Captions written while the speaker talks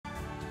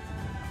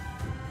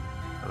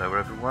Hello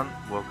everyone,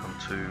 welcome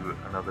to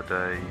another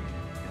day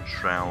in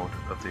Shroud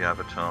of the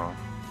Avatar.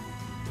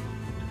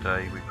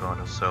 Today we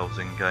find ourselves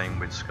in game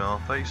with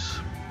Scarface,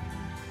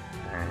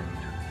 and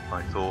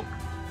I thought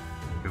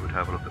we would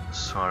have a look at the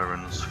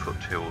Sirens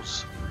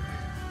foothills.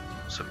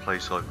 It's a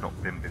place I've not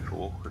been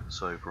before,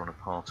 it's over on a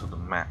part of the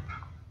map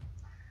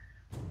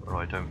where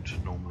I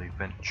don't normally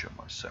venture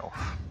myself.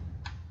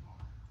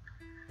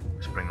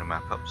 Let's bring the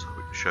map up so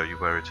we can show you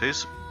where it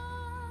is.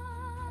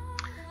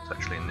 It's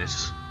actually in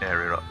this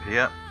area up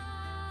here,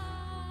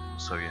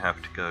 so you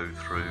have to go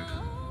through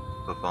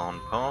the Barn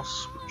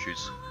Pass, which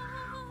is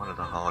one of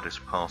the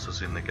hardest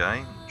passes in the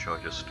game, which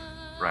I just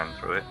ran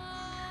through it,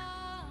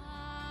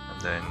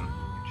 and then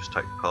you just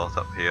take the path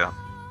up here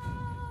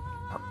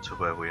up to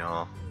where we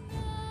are,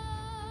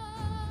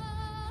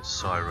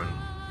 Siren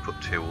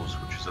Foothills,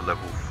 which is a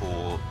level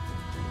 4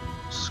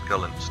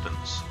 skull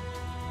instance.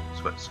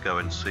 So let's go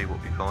and see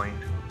what we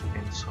find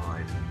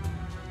inside.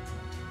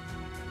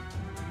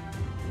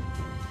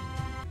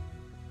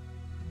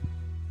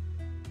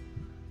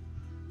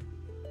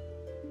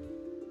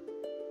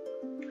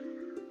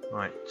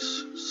 Right,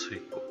 let's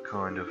see what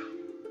kind of...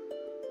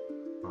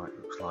 Right,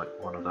 looks like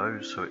one of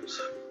those, so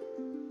it's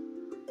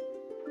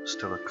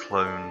still a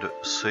cloned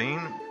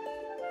scene.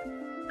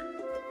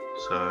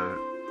 So,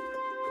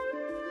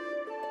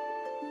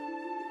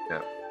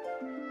 yeah,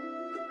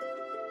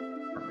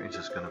 that means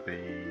there's going to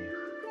be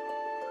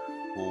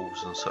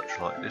wolves and such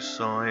like this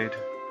side,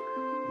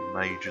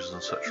 mages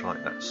and such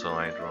like that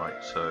side.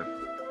 Right, so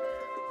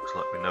looks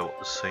like we know what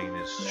the scene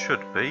is,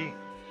 should be,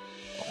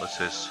 unless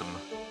there's some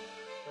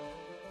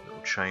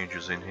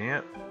changes in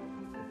here.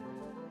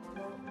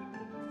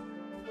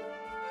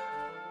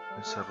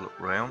 Let's have a look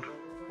round,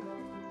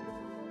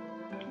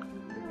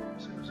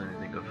 see if there's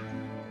anything of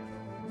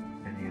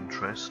any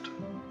interest.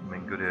 I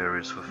mean, good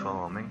areas for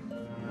farming.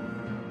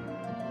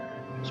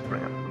 Let's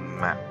bring up the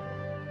map.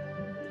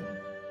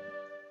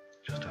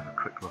 Just have a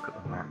quick look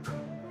at the map.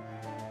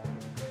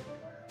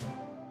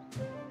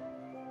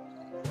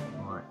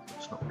 Right,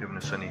 it's not giving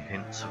us any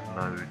hints of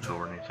nodes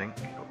or anything.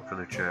 Got the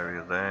village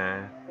area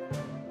there.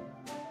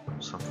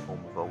 Some form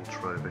of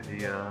altar over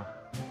here.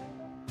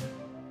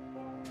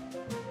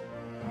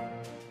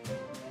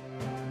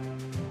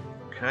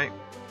 Okay.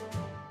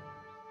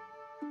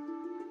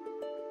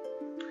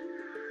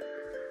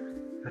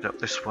 Head up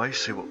this way,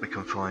 see what we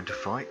can find to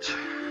fight.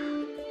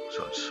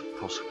 So it's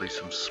possibly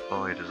some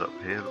spiders up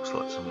here, looks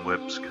like some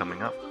webs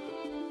coming up.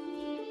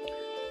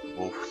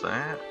 Wolf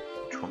there,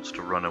 which wants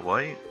to run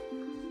away.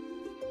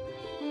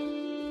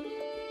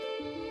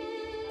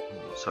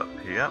 What's up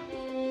here?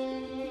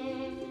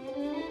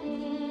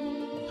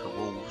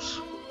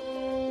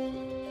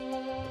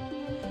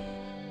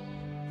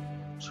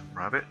 Some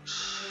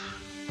rabbits.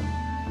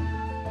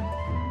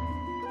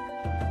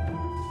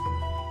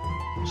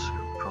 Let's see if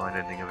we can find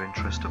anything of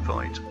interest to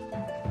fight.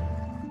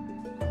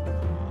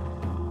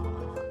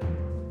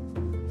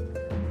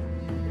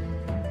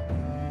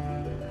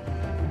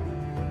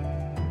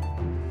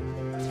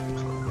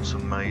 Looks like we've got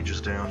some mages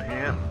down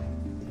here.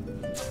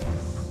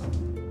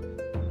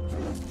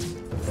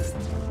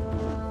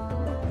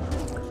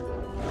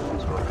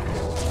 So I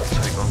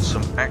can take on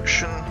some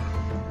action.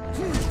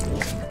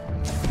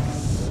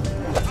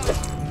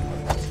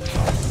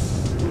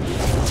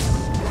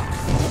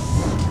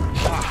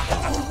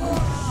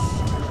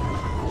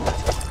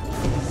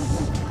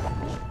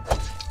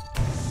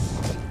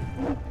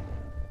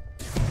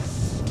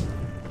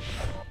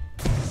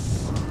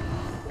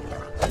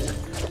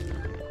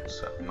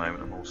 So at the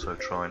moment I'm also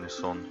trying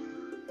this on,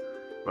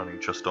 running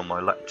just on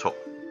my laptop.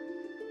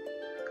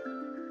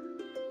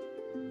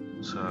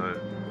 So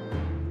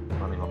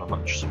running on a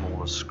much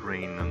smaller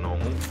screen than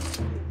normal.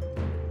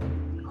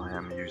 I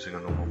am using a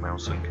normal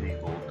mouse and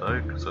keyboard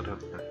though, because I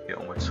don't get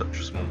on with such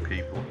a small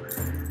keyboard.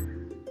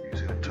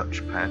 Using a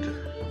touchpad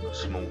and a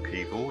small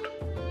keyboard.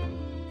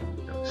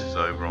 And this is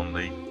over on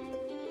the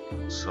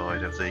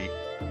side of the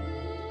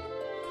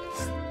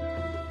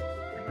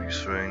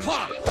sirens,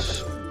 but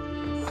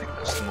I think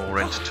that's the more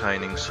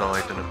entertaining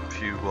side than a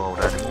few wild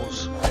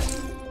animals.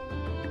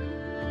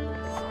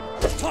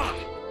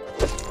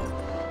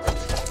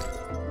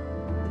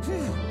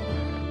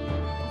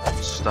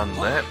 Stunned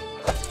there.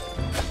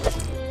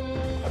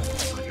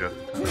 I don't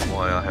know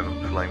why I haven't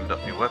flamed up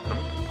my weapon.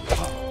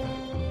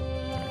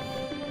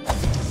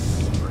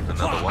 There's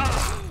another one.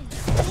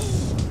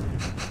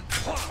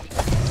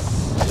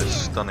 They're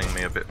stunning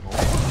me a bit more.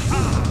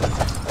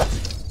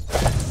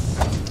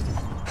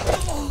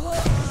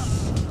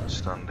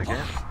 Stunned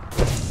again.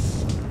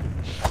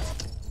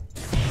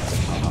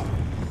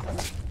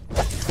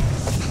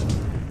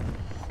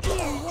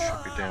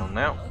 Should be down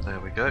now. There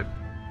we go.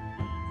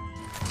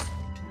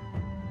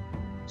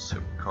 Let's see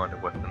what kind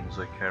of weapons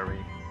they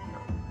carry.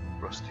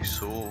 Rusty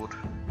sword.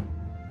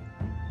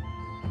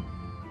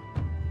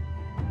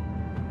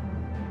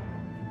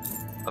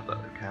 I bet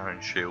they're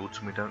carrying shields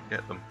and we don't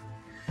get them.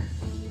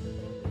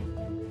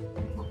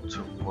 Not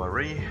to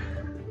worry.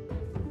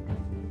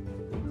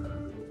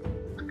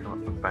 Let's come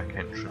up the back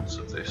entrance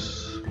of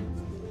this.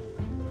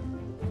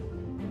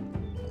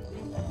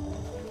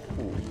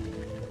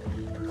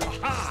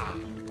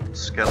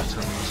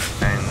 skeletons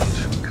and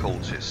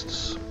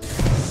cultists.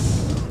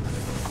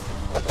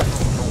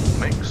 Normal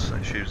mix,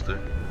 let's use the...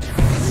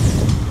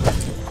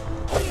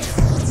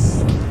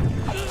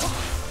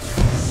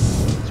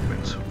 Let's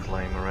bring some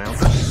flame around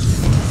us.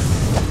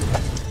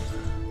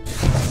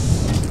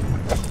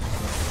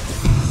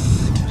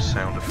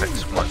 Sound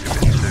effects might be a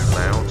bit too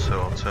loud, so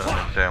I'll turn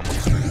them down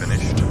once we're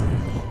finished.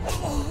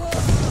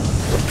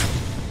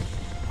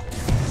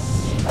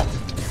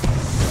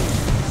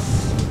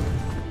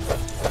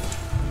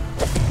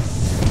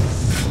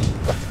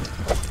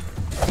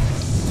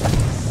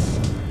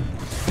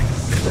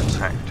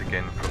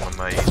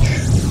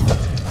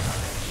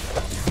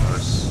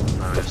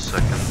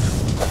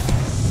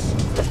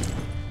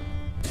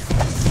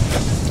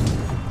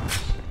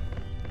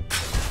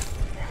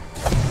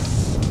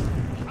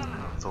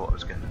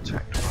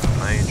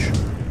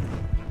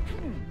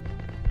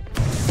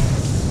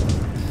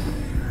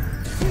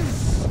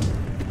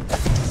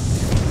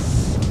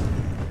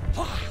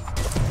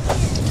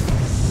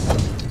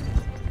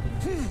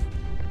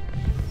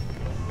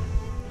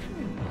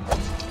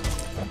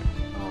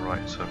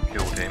 So I've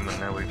killed him, and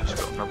now we've just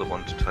got another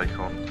one to take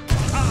on.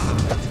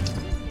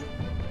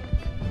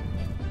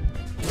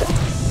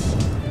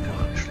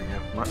 Don't actually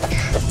have much. I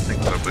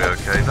think we'll be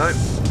okay though.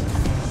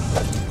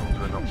 As long as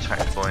we're not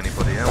attacked by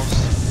anybody else.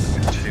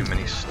 Don't get too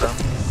many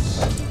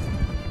stuns.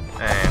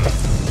 And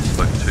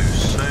spoke too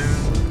soon.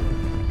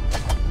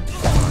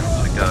 Time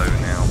to go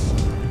now.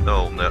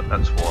 Oh no,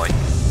 that's why.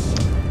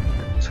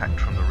 Attacked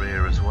from the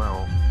rear as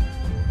well.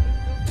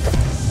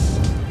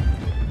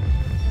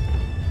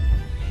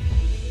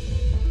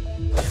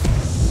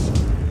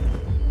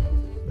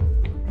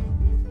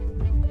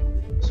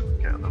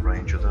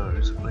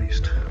 At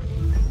least.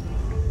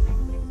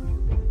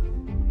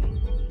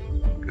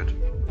 Good,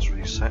 let's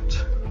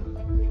reset.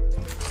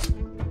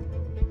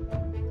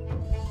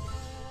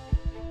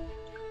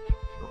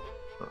 Oh,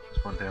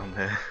 there's one down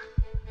there.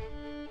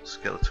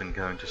 Skeleton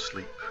going to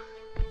sleep.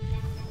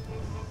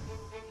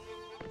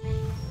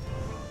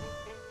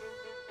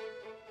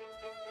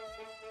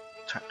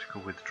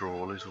 Tactical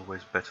withdrawal is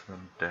always better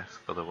than death,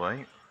 by the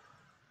way.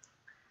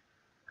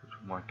 Because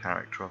with my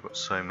character I've got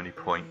so many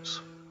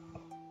points.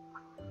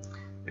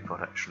 If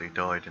I'd actually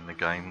died in the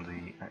game,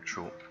 the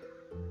actual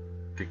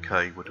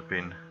decay would have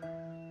been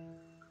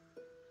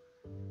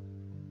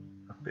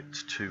a bit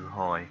too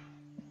high.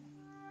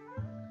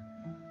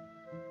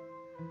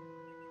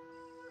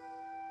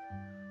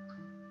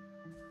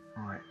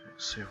 Right,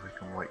 let's see if we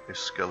can wake this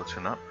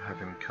skeleton up, have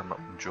him come up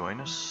and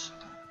join us.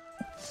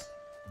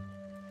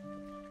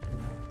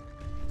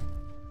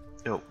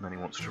 Oh, then he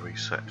wants to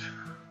reset.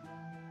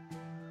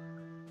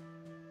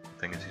 The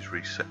thing is, he's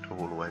reset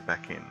all the way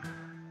back in.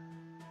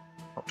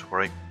 Not to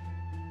worry.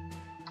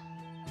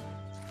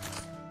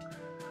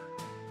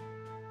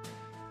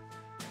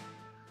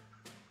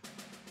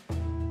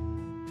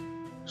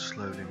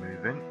 Slowly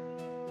move in.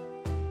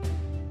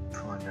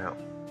 Find out.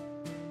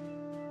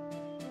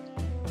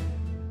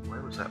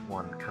 Where was that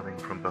one coming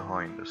from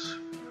behind us?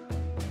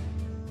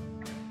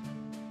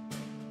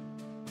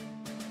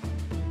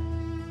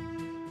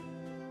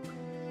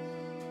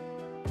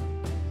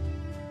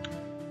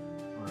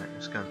 Right,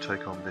 let's go and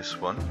take on this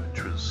one,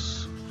 which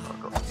was...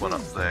 I've got one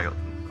up there.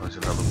 There's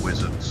another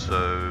wizard,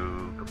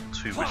 so got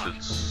two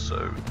wizards, so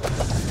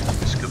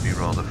this could be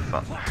rather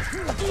fun.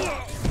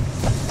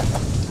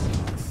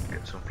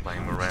 Get some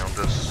flame around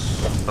us.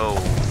 Oh,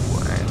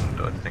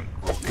 and I think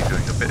we'll be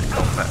doing a bit of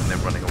combat and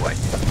then running away.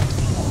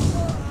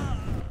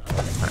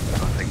 In fact,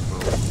 I think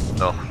we'll...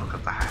 Oh, look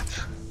at that!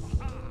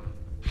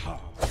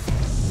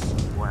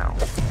 Wow,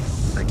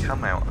 they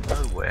come out of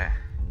nowhere.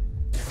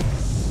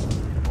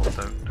 Oh,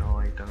 don't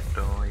die, don't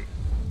die.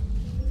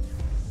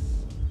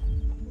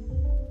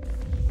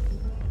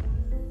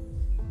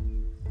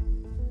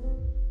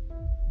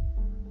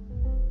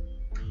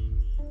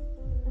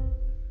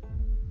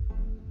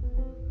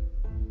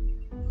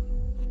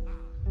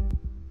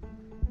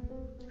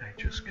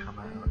 Just come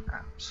out of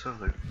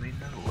absolutely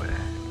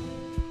nowhere.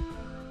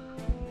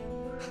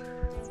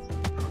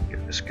 I'll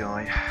get this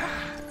guy.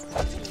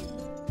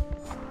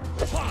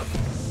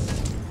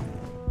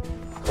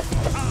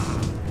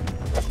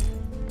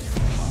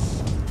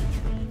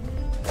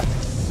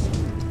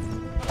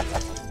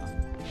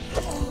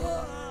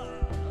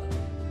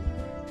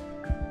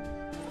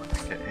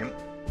 Get him.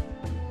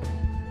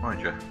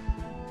 Mind you,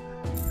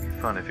 it'd be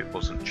fun if it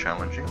wasn't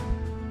challenging.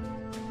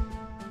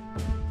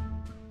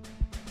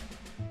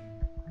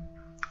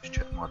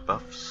 My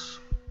buffs.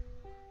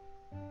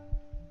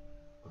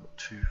 I've got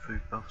 2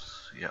 food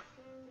buffs, yep.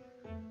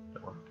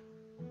 That one.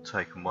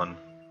 Taken one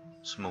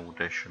small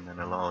dish and then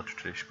a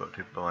large dish, but I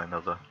did buy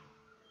another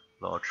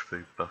large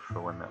food buff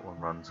for when that one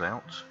runs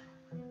out.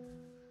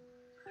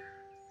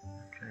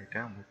 Okay,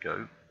 down we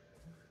go.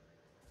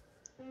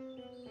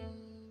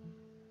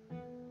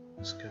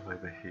 Let's go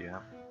over here.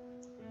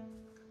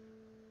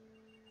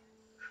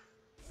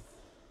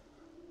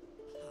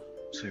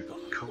 So we've got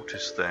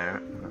cultists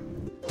there.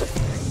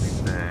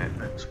 There,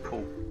 let's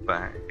pull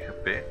back a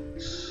bit.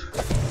 Let's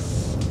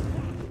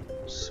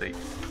see.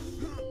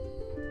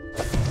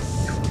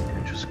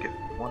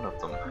 one of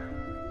them.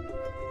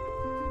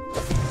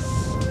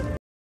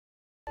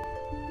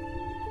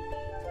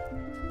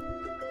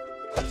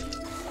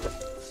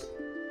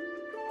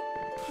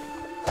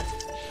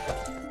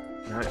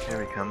 No,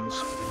 here he comes.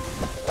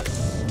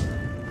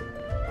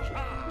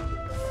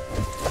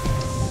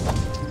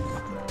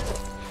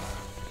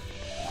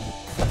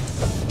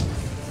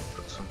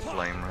 Put some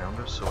flame around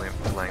us so we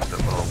haven't flamed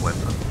up our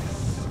weapon.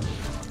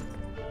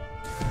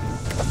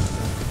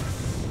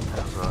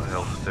 How's our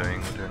health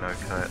doing? We're doing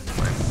okay at the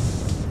moment.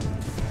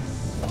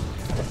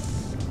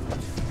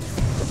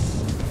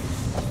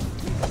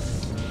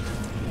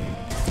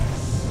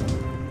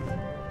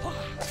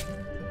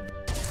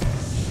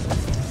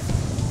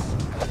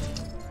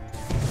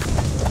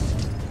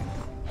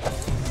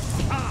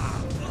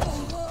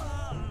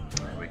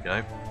 There we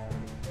go.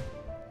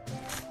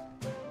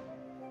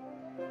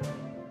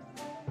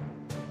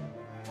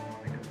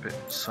 Make a bit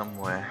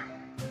somewhere.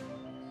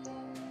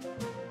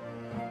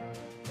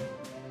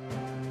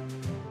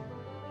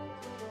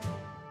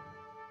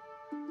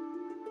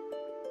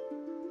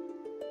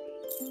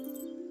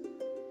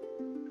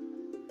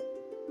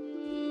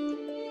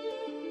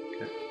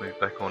 Move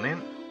back on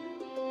in,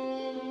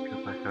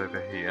 go back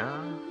over here.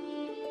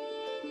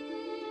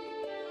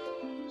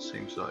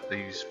 Seems like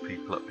these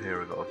people up here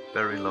have got a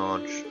very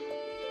large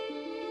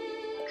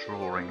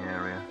drawing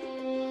area.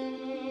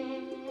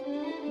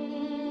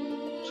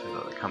 See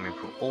that they're coming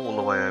from all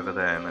the way over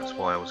there, and that's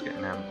why I was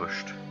getting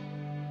ambushed.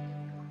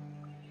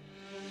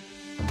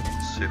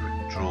 Let's see if we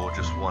can draw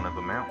just one of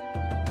them out.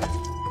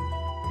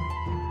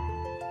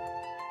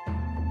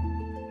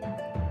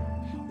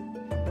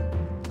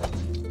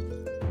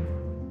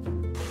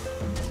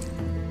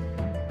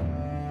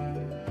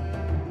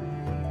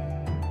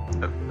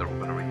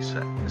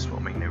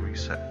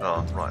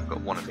 Oh, right, I've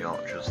got one of the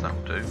archers,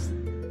 that'll do.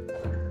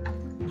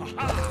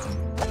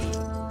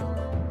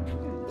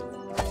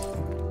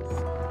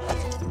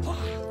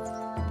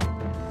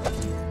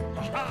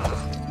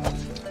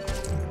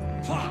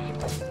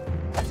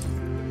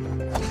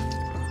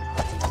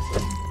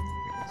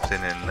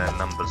 Thinning their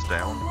numbers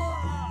down.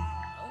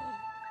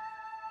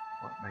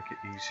 Might make it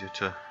easier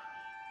to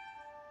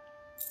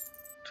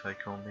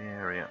take on the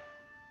area.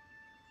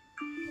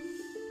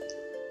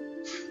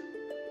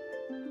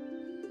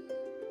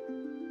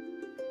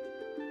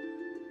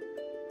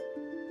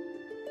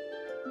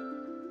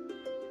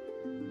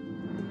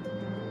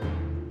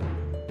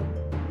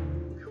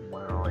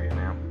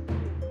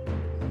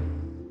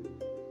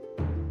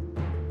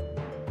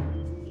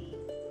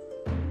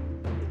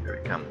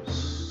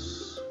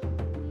 Comes.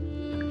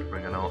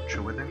 Bring an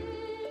archer with him.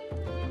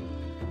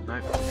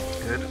 Nope,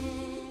 good.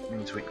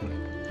 Means we can.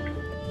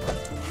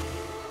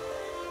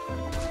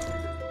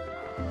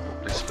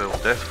 Probably spell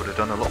death would have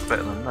done a lot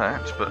better than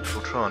that, but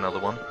we'll try another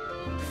one.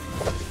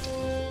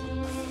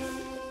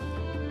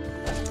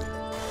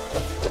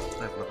 What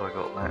level have I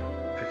got that?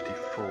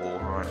 54,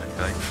 right,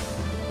 okay.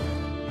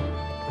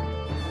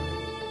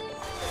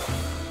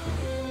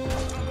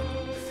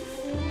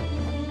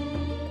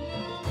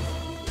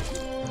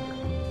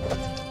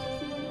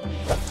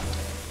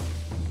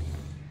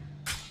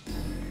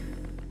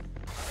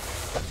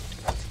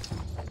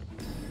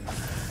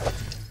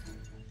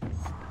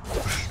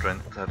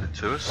 Strength added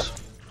to us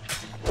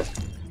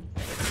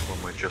when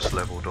we're just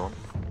leveled on.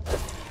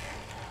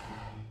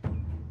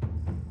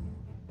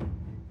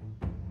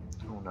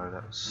 Oh no,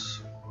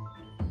 that's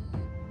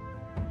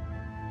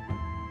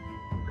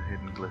the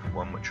hidden glyph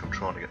one, which I'm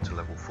trying to get to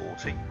level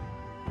 40. At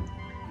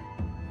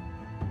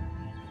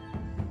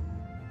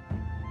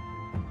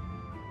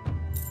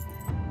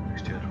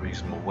least he had a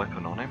reasonable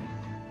weapon on him.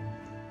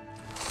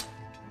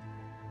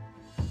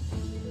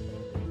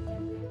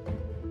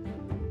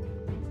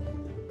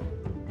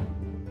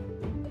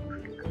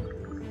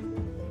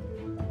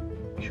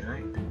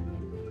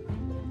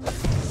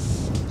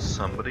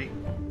 Somebody,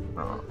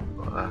 our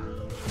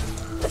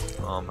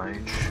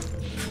mage.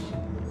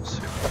 Let's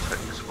see if we'll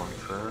take this one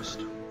first.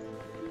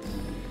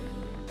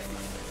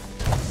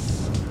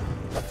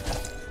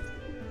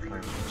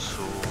 Flame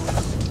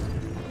sword.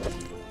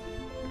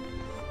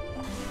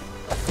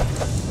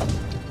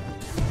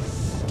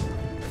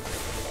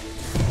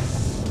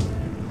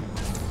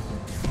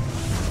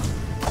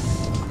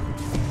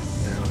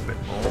 Down a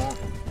bit more.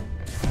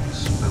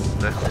 Spell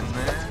death in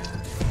there.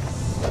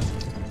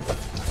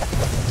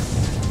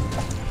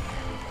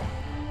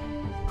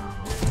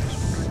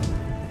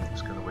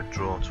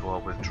 To our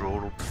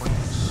withdrawal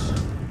points.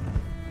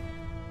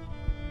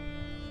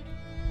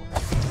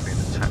 Being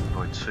attacked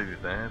by two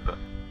there, but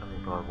only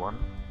by one.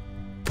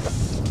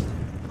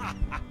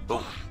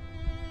 Oh,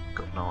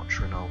 got an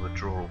archer in our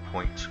withdrawal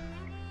point.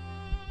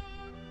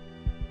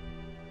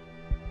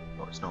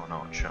 No, it's not an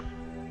archer.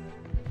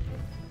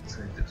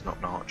 Seems it's not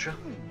an archer.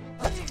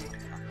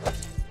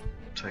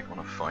 Take on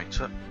a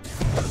fighter,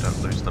 so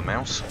don't lose the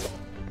mouse.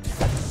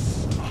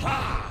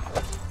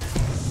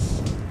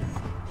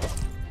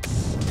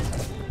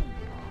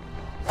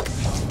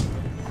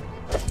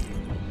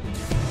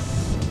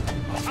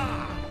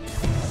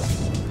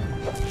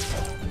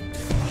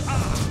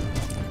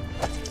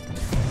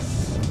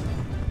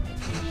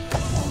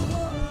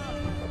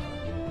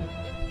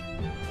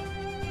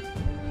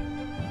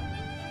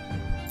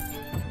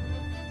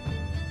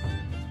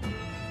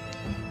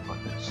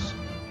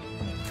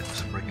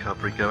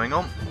 recovery going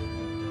on.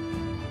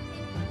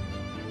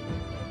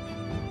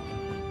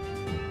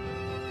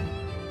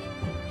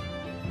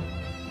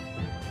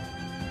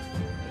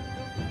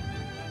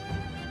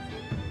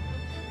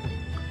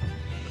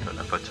 I don't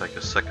know if I take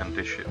a second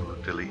dish it will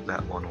delete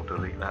that one or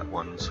delete that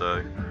one,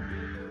 so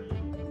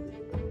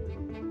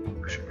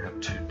we shouldn't have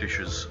two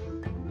dishes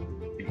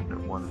eaten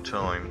at one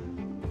time.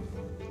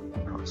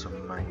 That's a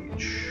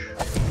mage.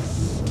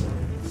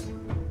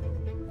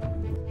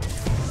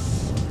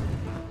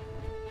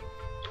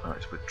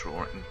 Let's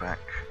withdraw it back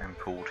and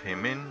pulled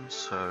him in,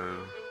 so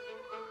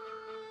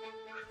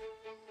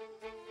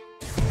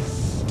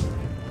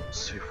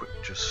let's see if we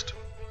can just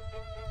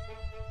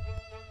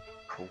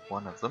pull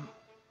one of them.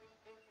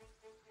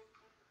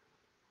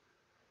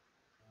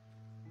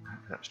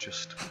 That's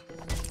just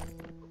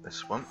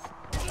this one.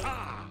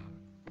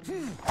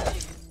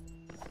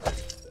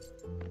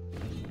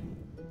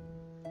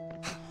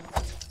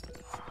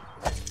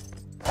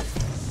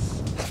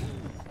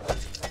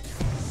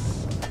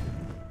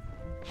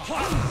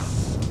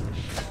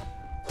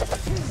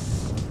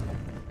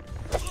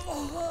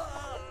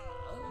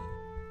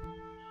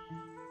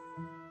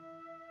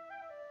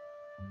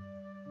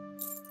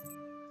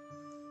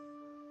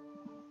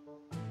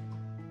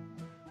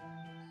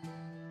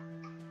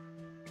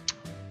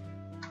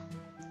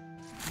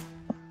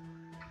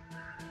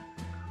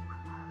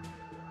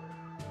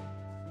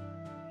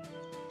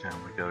 Down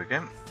we go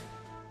again.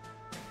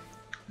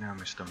 Now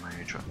Mr.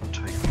 Mage, I can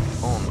take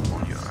you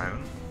on your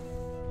own.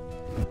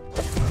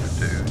 What I'm going to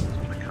do is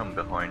I'm going to come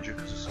behind you,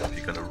 because if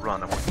you're going to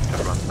run, I want you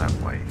to run that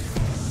way.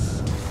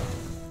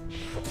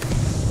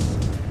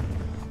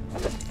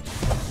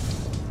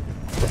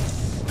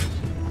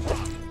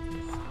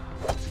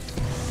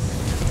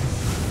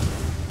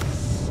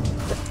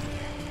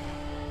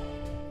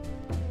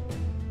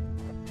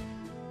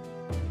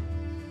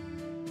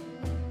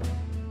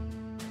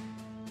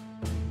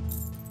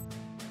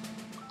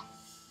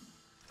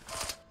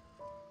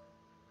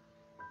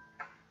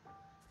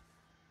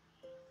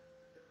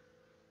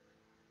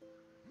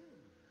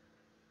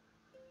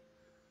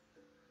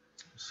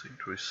 Seem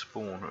to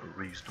respawn at a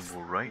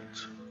reasonable rate.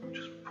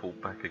 Just pull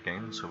back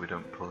again so we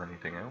don't pull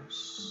anything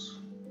else.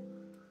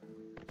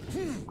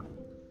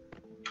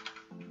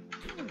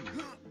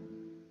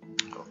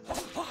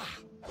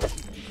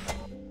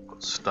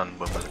 Got stunned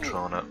when we were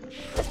trying to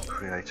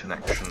create an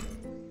action.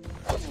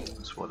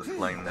 That's why the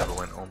flame never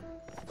went on.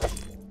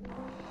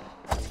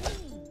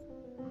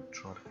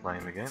 Try the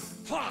flame again.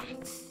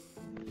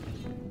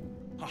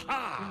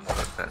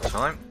 At that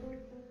time.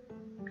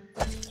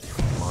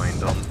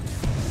 Blind on.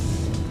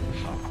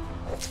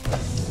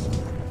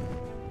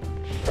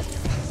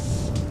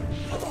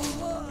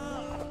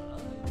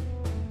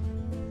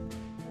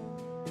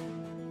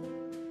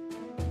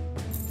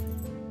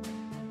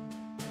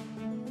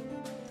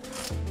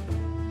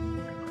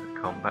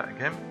 Combat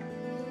again.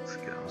 Let's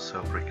get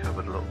ourselves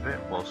recovered a little bit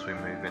whilst we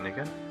move in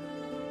again.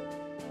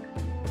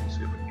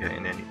 See if we can get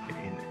in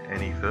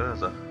any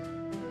further.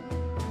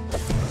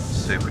 Let's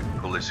see if we can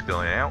pull this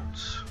guy out.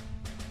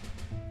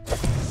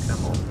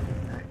 Come on,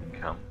 there you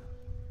come.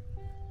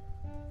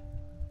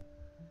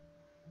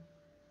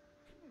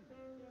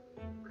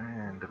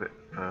 And a bit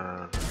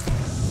further.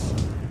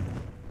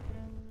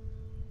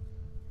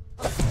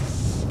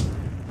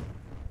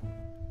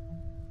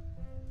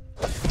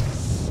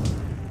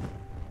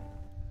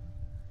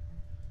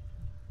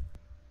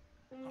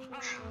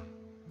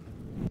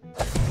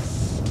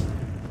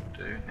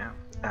 Do now.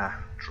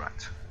 Ah,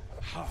 drat.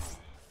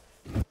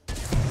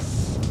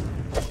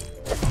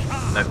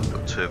 Nope,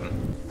 got two of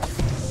them.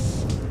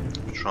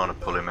 I'm trying to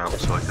pull him out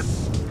so I could.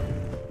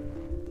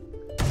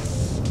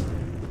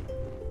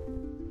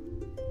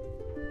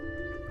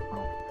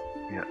 Oh,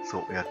 yeah,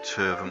 thought we had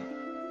two of them.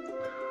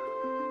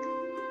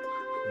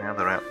 Now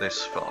they're out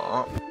this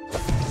far.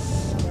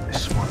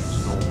 This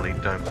one's normally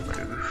don't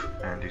move,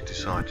 and he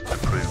decided to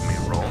prove me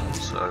wrong,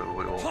 so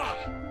we'll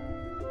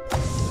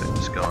take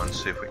this guy and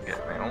see if we can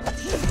get him out.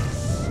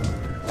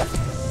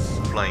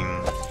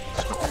 Flame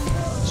is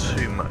not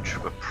too much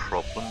of a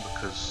problem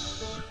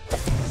because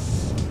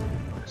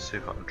let's see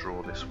if I can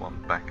draw this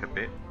one back a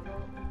bit.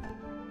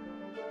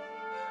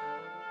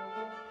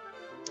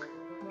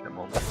 Come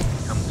on,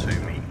 come to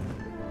me.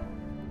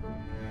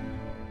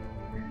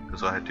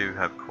 Because I do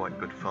have quite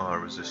good fire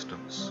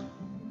resistance.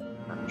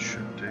 That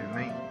should do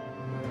me.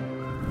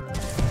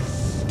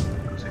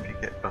 Because if you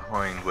get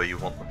behind where you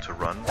want them to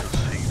run, because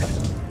he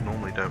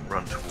normally don't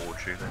run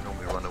towards you, they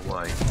normally run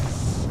away.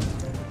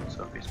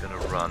 So if he's going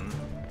to run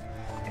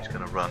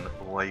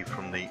away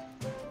from the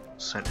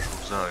central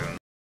zone.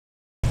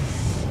 If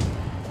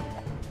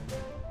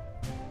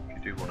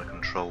you do want to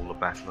control the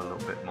battle a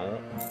little bit more.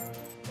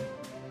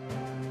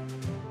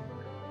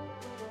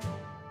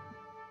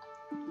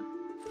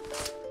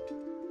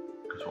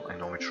 Because what they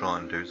normally try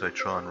and do is they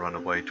try and run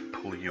away to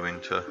pull you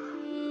into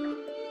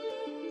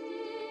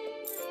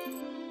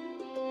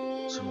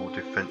some more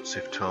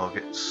defensive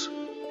targets.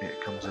 Here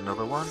comes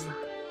another one.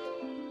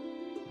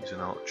 He's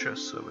an archer,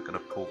 so we're going to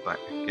pull back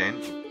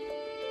again,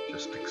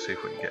 just to see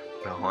if we can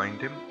get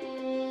behind him.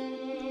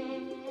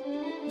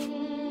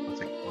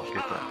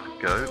 give that a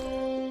go.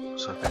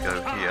 So if we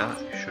go here,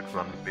 you should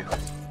run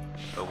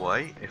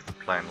away if the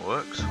plan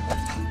works.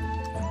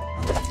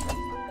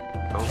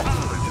 Oh,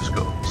 we've just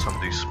got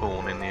somebody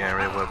spawn in the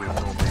area where we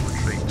normally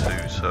retreat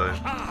to, so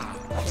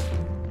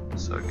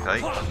it's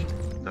okay.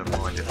 Don't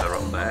mind if they're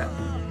up there.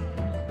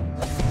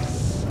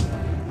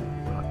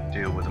 I'll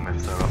deal with them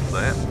if they're up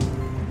there.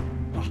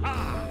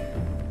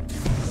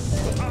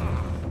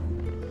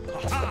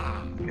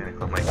 Again,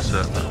 if I make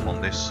certain that I'm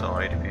on this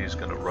side, if he's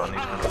going to run,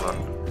 he's going to run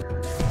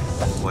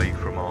away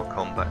from our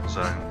combat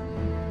zone.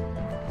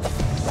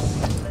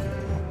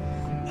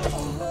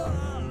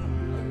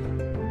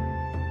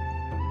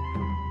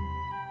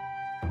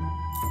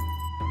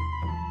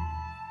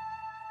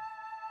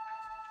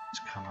 Let's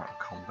come out of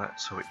combat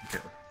so we can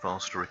get a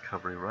faster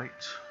recovery rate.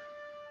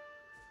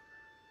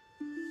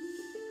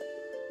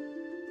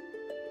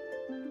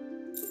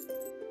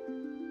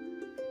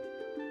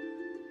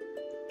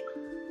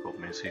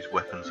 Problem is, these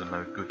weapons are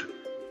no good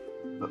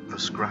for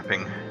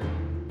scrapping.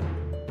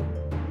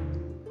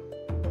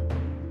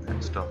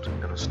 It's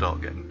going to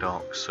start getting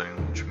dark soon,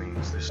 which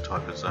means this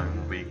type of zone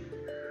will be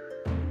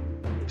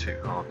too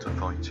hard to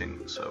fight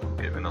in, so we'll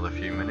give another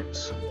few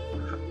minutes.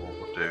 In fact, what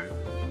we'll do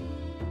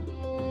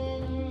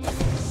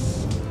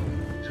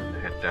is we'll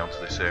head down to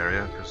this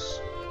area, because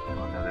I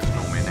know there's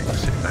normally an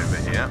exit over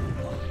here.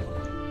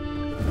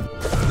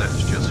 So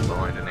let's just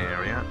find an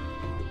area.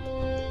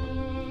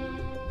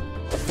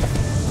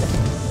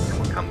 And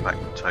we'll come back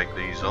and take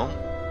these on.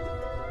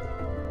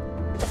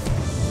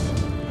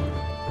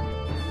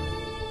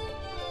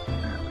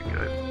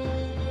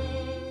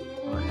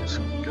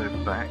 Go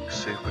back,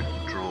 see if we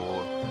can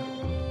draw.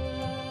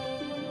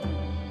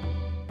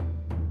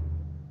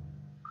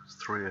 'Cause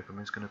 3 of them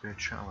is going to be a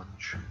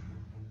challenge.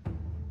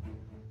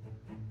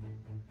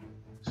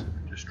 So if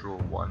we just draw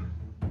 1,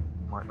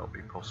 might not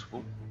be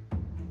possible.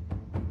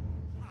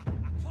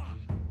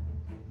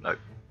 No,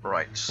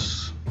 right.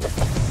 Let's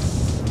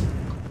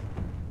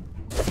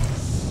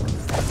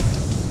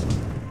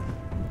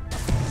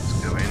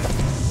go in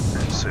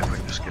and see if we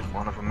can just get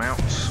one of them out.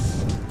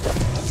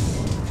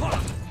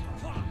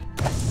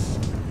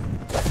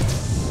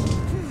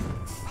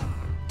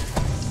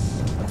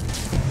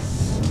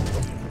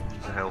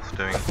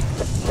 Doing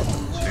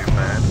too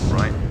bad.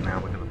 Right, now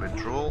we're going to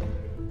withdraw.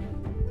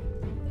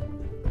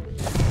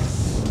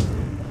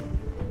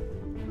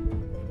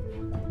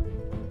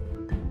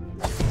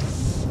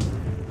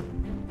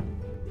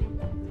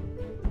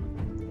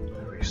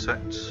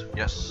 Reset,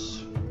 yes.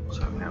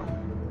 So now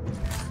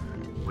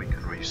we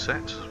can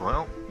reset as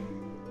well.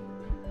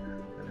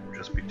 And it will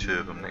just be 2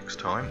 of them next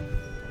time.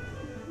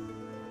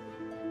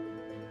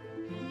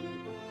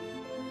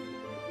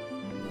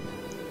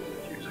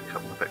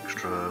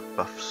 Extra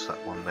buffs, that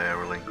one there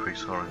will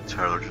increase our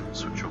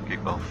intelligence, which will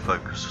keep our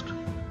focused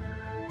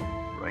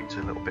rate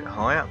a little bit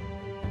higher.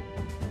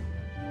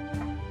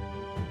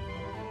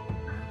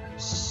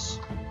 It's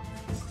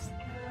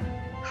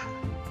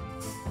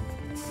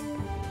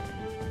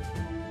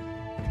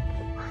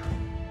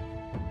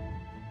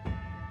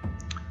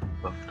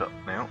buffed up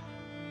now.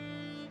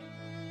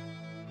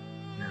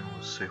 Now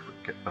we'll see if we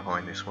can get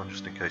behind this one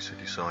just in case they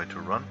decide to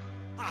run.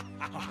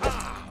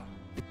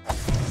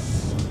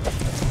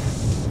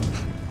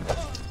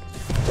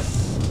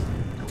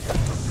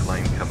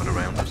 Coming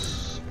around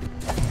us.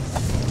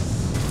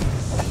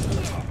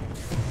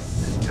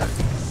 There we go.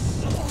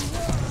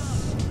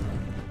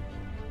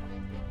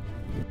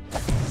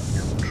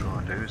 What we'll try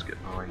and do is get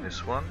behind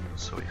this one,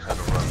 so he's going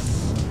to run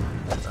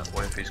that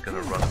way if he's going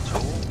to run at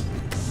all.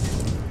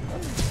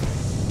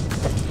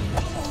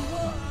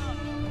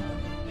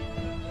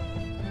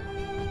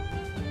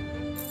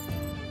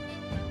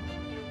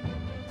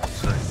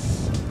 So,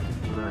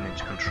 learning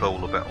to control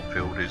the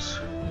battlefield is.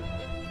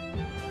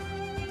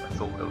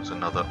 Thought there was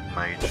another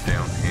mage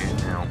down here.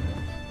 Now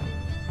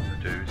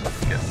what to do is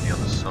get on the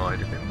other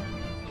side of him,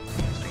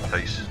 just in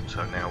case.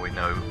 So now we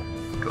know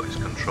we've got his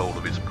control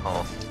of his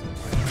path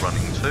he's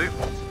running to.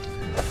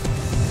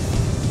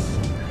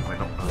 And we're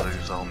not going to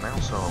lose our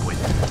mouse, are we?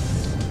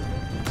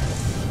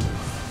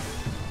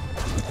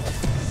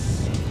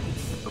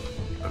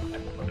 Oh,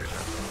 didn't want to do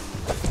that.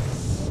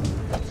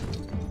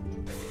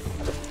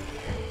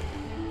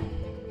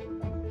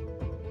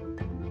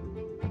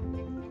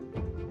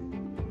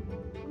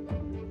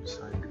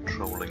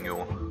 Controlling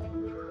your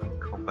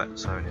combat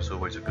zone is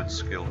always a good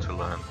skill to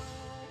learn.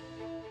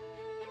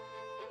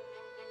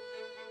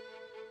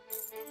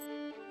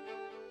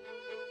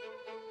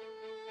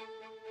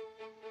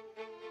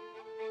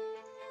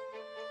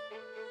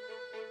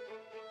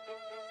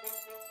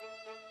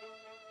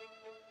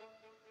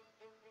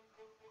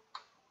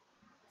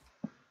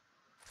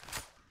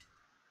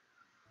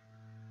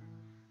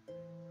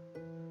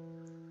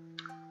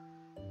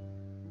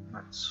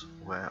 That's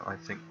where I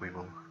think we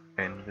will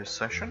end this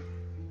session.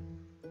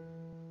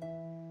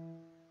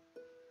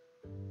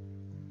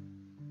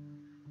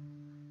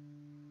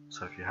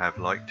 So if you have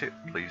liked it,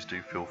 please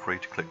do feel free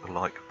to click the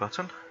like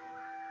button.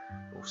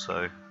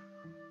 Also,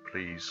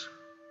 please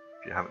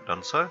If you haven't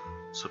done so,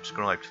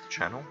 subscribe to the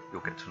channel, you'll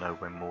get to know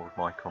when more of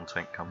my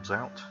content comes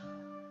out.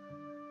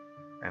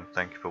 And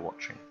thank you for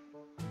watching.